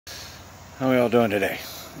How are we all doing today?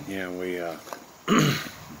 Yeah, we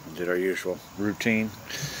did our usual routine,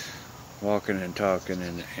 walking and talking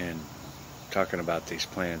and talking about these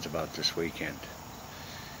plans about this weekend.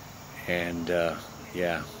 And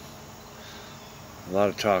yeah, a lot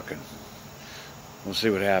of talking. We'll see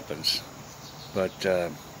what happens.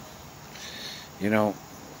 But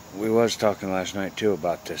we was talking last night too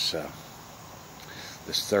about this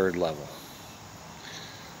third level,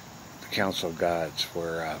 the Council of Gods,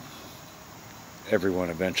 where everyone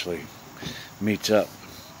eventually meets up.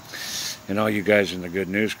 And all you guys in the Good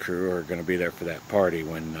News crew are going to be there for that party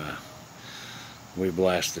when we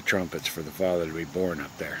blast the trumpets for the Father to be born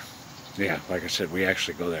up there. Yeah, like I said, we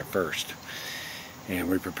actually go there first. And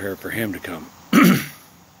we prepare for Him to come.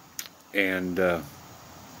 And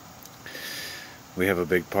we have a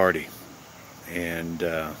big party. And,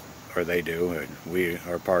 or they do, and we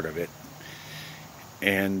are part of it.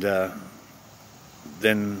 And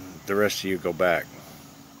then the rest of you go back.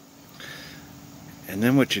 And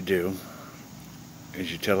then what you do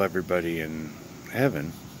is you tell everybody in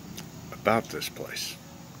heaven about this place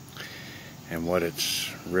and what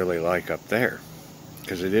it's really like up there,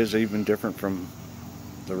 because it is even different from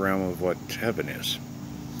the realm of what heaven is.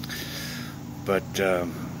 But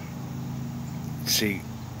see,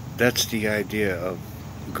 that's the idea of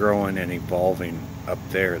growing and evolving up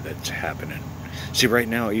there that's happening. See, right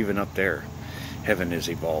now, even up there, heaven is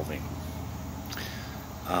evolving.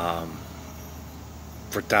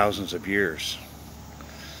 For thousands of years,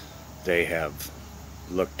 they have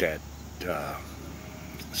looked at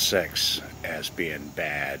sex as being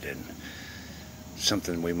bad and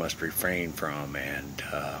something we must refrain from, and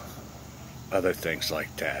other things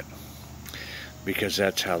like that, because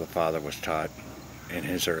that's how the Father was taught in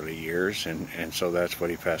His early years, and so that's what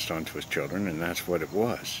He passed on to His children, and that's what it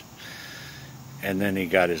was. And then He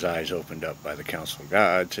got His eyes opened up by the Council of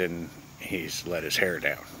Gods, and He's let His hair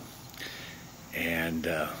down. And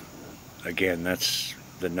again, that's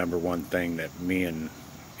the number one thing that me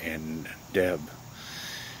and Deb,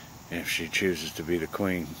 if she chooses to be the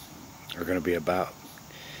queen, are going to be about,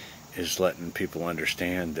 is letting people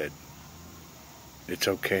understand that it's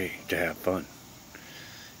okay to have fun.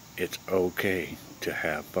 It's okay to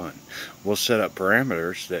have fun. We'll set up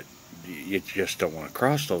parameters that you just don't want to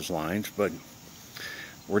cross those lines, but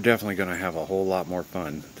we're definitely going to have a whole lot more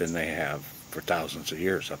fun than they have for thousands of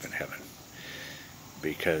years up in heaven,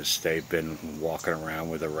 because they've been walking around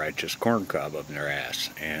with a righteous corn cob up in their ass,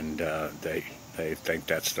 and they think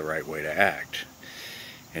that's the right way to act.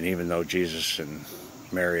 And even though Jesus and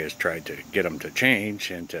Mary has tried to get them to change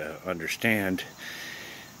and to understand,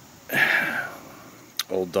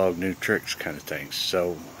 old dog, new tricks kind of things.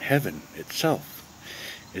 So heaven itself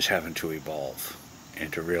is having to evolve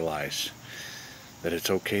and to realize that it's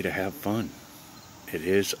okay to have fun. It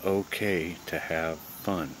is okay to have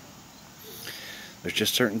fun. There's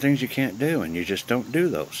just certain things you can't do, and you just don't do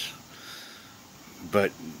those.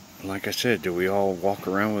 But, like I said, do we all walk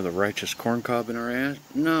around with a righteous corn cob in our ass?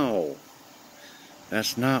 No.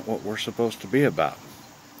 That's not what we're supposed to be about.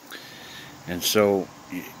 And so,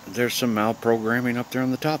 there's some malprogramming up there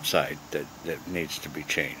on the top side that needs to be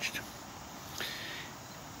changed.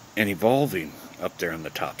 And evolving up there on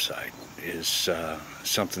the top side is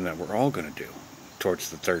something that we're all going to do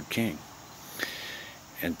towards the third king.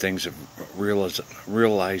 And things of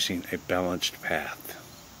realizing a balanced path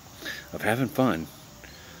of having fun,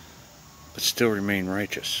 but still remain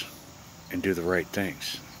righteous and do the right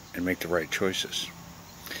things and make the right choices.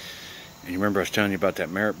 And you remember I was telling you about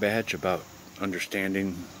that merit badge, about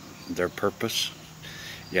understanding their purpose?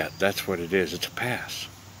 Yeah, that's what it is. It's a pass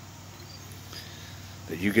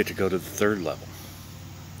that you get to go to the third level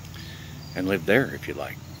and live there if you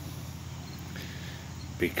like,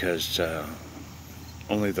 because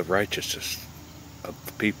only the righteousness of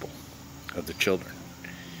the people, of the children,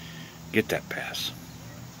 get that pass.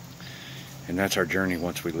 And that's our journey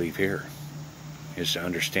once we leave here, is to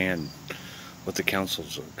understand what the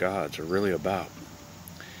councils of gods are really about,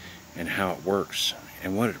 and how it works,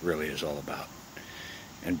 and what it really is all about,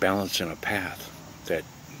 and balancing a path that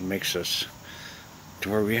makes us to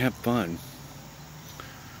where we have fun,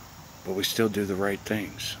 but we still do the right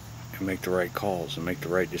things, and make the right calls, and make the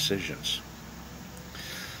right decisions.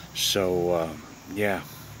 So, yeah,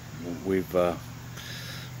 we've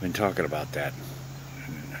been talking about that,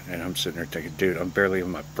 and I'm sitting there thinking, dude, I'm barely in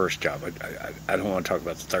my first job. I don't want to talk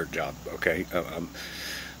about the third job, okay?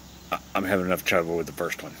 I'm having enough trouble with the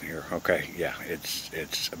first one here, okay? Yeah,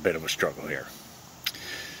 it's a bit of a struggle here.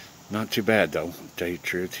 Not too bad, though, to tell you the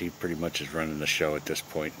truth. He pretty much is running the show at this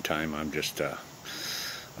point in time. I'm just a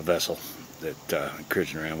vessel that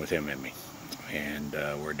cruising around with him in me. and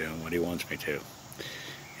we're doing what he wants me to.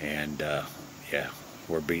 And yeah,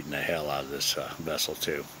 we're beating the hell out of this vessel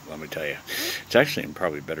too. Let me tell you, it's actually in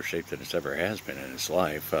probably better shape than it's ever has been in its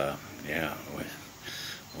life. Yeah,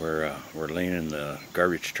 we're leaning the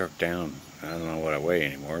garbage truck down. I don't know what I weigh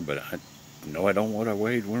anymore, but I know I don't know what I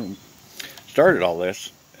weighed when we started all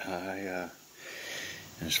this.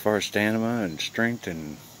 As far as stamina and strength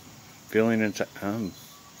and feeling, I'm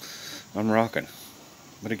rocking.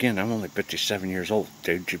 But again, I'm only 57 years old,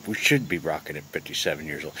 dude. We should be rocking at 57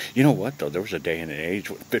 years old. You know what, though? There was a day and an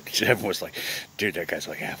age when 57 was like, dude, that guy's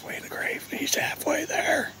like halfway in the grave. He's halfway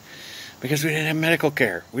there. Because we didn't have medical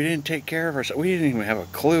care. We didn't take care of ourselves. We didn't even have a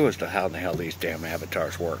clue as to how in the hell these damn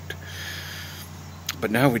avatars worked.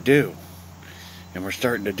 But now we do. And we're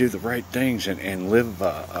starting to do the right things and live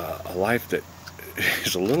a life that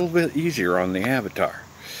is a little bit easier on the avatar.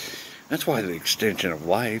 That's why the extension of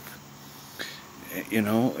life, you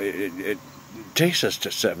know, it takes us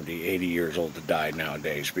to 70, 80 years old to die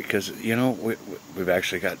nowadays because, you know, we've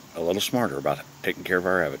actually got a little smarter about taking care of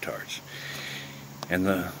our avatars. And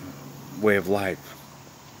the way of life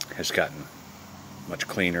has gotten much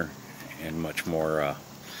cleaner and much more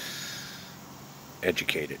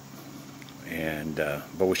educated. And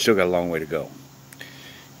but we still got a long way to go.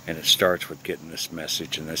 And it starts with getting this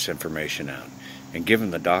message and this information out and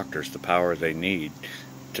giving the doctors the power they need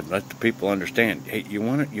to let the people understand, hey, you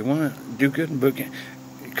want to do good in boot camp?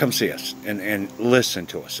 Come see us and listen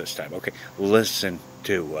to us this time, okay? Listen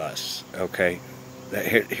to us, okay?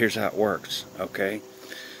 Here's how it works, okay?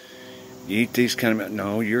 You eat these kind of,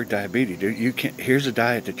 no, you're diabetes, dude. You can't. Here's a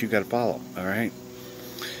diet that you got to follow, all right?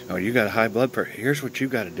 Oh, you got a high blood pressure. Here's what you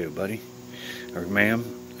got to do, buddy or ma'am,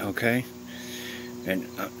 okay? And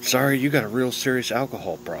sorry, you got a real serious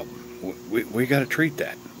alcohol problem. We got to treat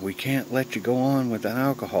that. We can't let you go on with an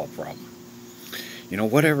alcohol problem. You know,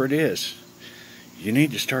 whatever it is, you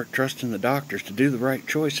need to start trusting the doctors to do the right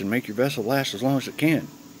choice and make your vessel last as long as it can.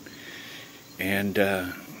 And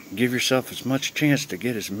give yourself as much chance to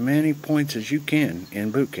get as many points as you can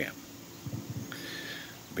in boot camp.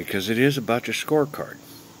 Because it is about your scorecard.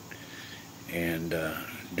 And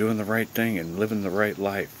doing the right thing and living the right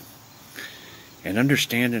life. And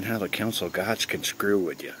understanding how the Council of Gods can screw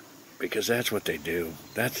with you. Because that's what they do.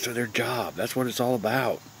 That's their job. That's what it's all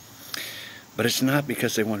about. But it's not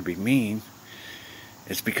because they want to be mean.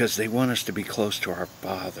 It's because they want us to be close to our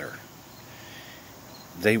Father.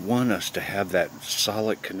 They want us to have that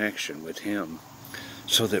solid connection with Him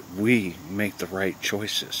so that we make the right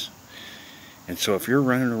choices. And so if you're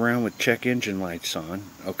running around with check engine lights on,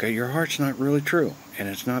 okay, your heart's not really true and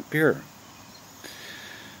it's not pure.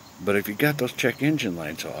 But if you got those check engine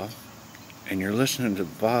lights off and you're listening to the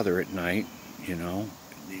Father at night, you know,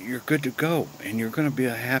 you're good to go. And you're going to be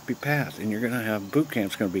a happy path. And you're going to have boot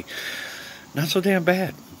camp's going to be not so damn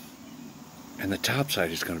bad. And the top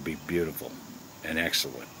side is going to be beautiful and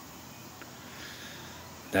excellent.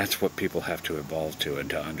 That's what people have to evolve to and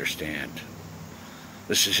to understand.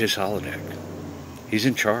 This is His holodeck. He's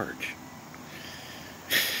in charge.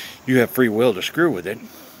 You have free will to screw with it,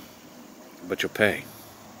 but you'll pay.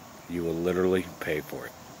 You will literally pay for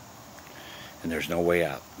it. And there's no way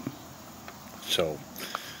out. So,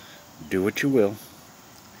 do what you will,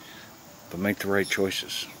 but make the right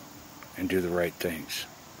choices and do the right things.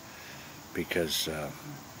 Because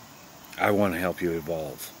I want to help you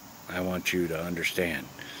evolve. I want you to understand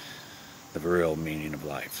the real meaning of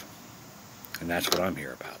life. And that's what I'm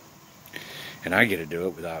here about. And I get to do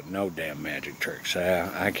it without no damn magic tricks.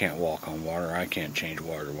 I can't walk on water. I can't change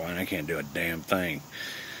water to wine. I can't do a damn thing.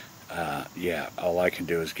 Yeah, all I can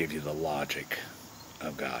do is give you the logic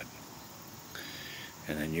of God.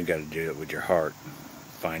 And then you got to do it with your heart.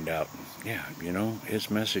 Find out, yeah, you know,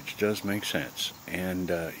 His message does make sense.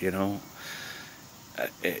 And, you know,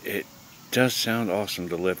 it does sound awesome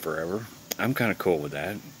to live forever. I'm kind of cool with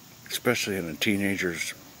that. Especially in a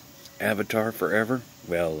teenager's avatar forever.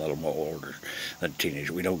 Well, a little more older than teenagers.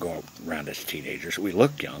 We don't go around as teenagers. We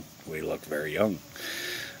look young. We look very young.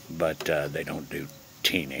 But they don't do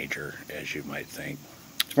teenager, as you might think.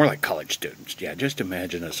 It's more like college students. Yeah, just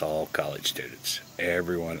imagine us all college students.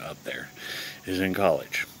 Everyone up there is in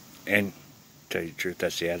college. And, to tell you the truth,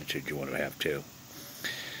 that's the attitude you want to have too.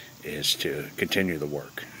 Is to continue the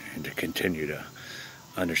work. And to continue to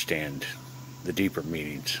understand the deeper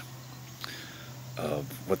meanings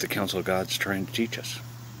of what the Council of God's trying to teach us.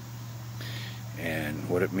 And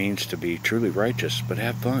what it means to be truly righteous, but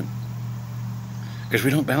have fun. Because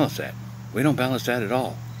we don't balance that. We don't balance that at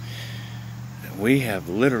all. We have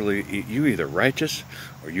literally, you either righteous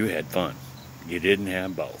or you had fun. You didn't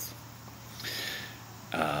have both.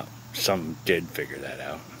 Some did figure that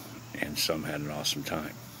out. and some had an awesome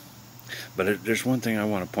time. But there's one thing I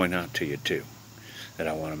want to point out to you too, that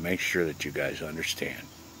I want to make sure that you guys understand.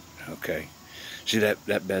 Okay? See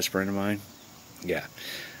that best friend of mine? Yeah.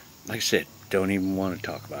 Like I said, don't even want to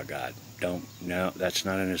talk about God. No, that's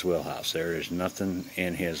not in his wheelhouse. There is nothing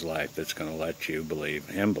in his life that's going to let you believe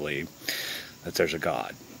that there's a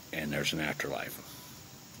God and there's an afterlife.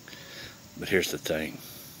 But here's the thing.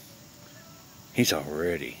 He's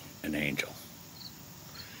already an angel.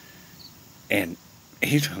 And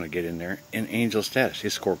he's going to get in there in angel status.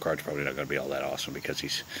 His scorecard's probably not going to be all that awesome because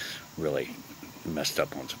he's really messed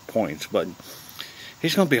up on some points. But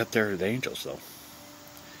he's going to be up there with the angels, though.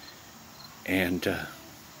 And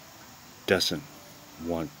doesn't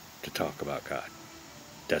want to talk about God.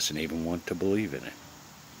 Doesn't even want to believe in it.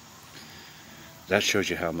 That shows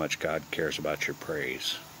you how much God cares about your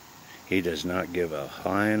praise. He does not give a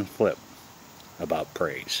flying flip about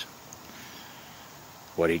praise.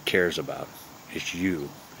 What he cares about is you,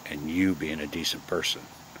 and you being a decent person.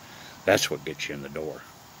 That's what gets you in the door.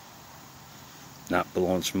 Not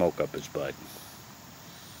blowing smoke up his butt.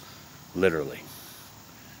 Literally.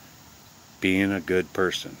 Being a good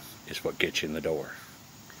person is what gets you in the door.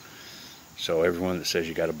 So everyone that says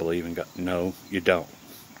you got to believe in God, no, you don't.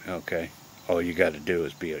 Okay? All you got to do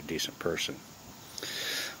is be a decent person.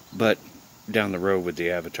 But down the road with the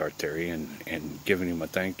avatar theory and giving him a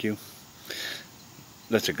thank you,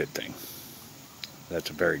 that's a good thing. That's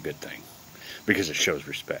a very good thing. Because it shows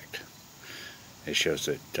respect. It shows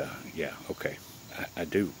that, yeah, okay, I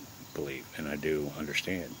do believe and I do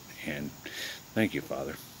understand. And thank you,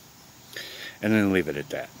 Father. And then leave it at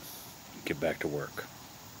that. Get back to work.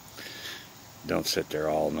 Don't sit there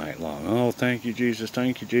all night long. Oh, thank you, Jesus.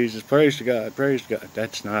 Thank you, Jesus. Praise to God. Praise to God.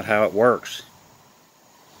 That's not how it works.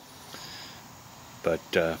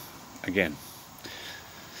 But, again,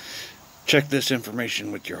 check this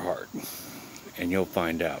information with your heart, and you'll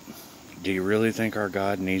find out. Do you really think our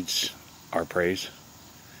God needs our praise?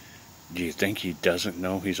 Do you think he doesn't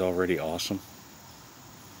know he's already awesome?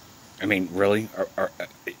 I mean, really?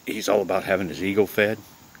 He's all about having his ego fed?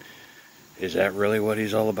 Is that really what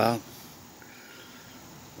he's all about?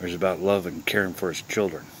 Or is it about love and caring for his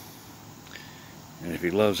children? And if he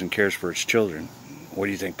loves and cares for his children, what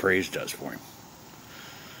do you think praise does for him?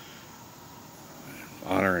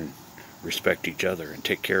 Honor and respect each other and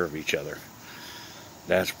take care of each other.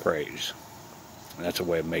 That's praise. That's a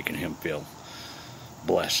way of making him feel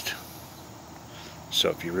blessed. So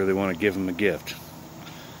if you really want to give him a gift,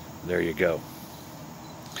 there you go.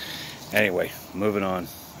 Anyway, moving on.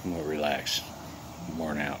 I'm going to relax. I'm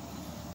worn out.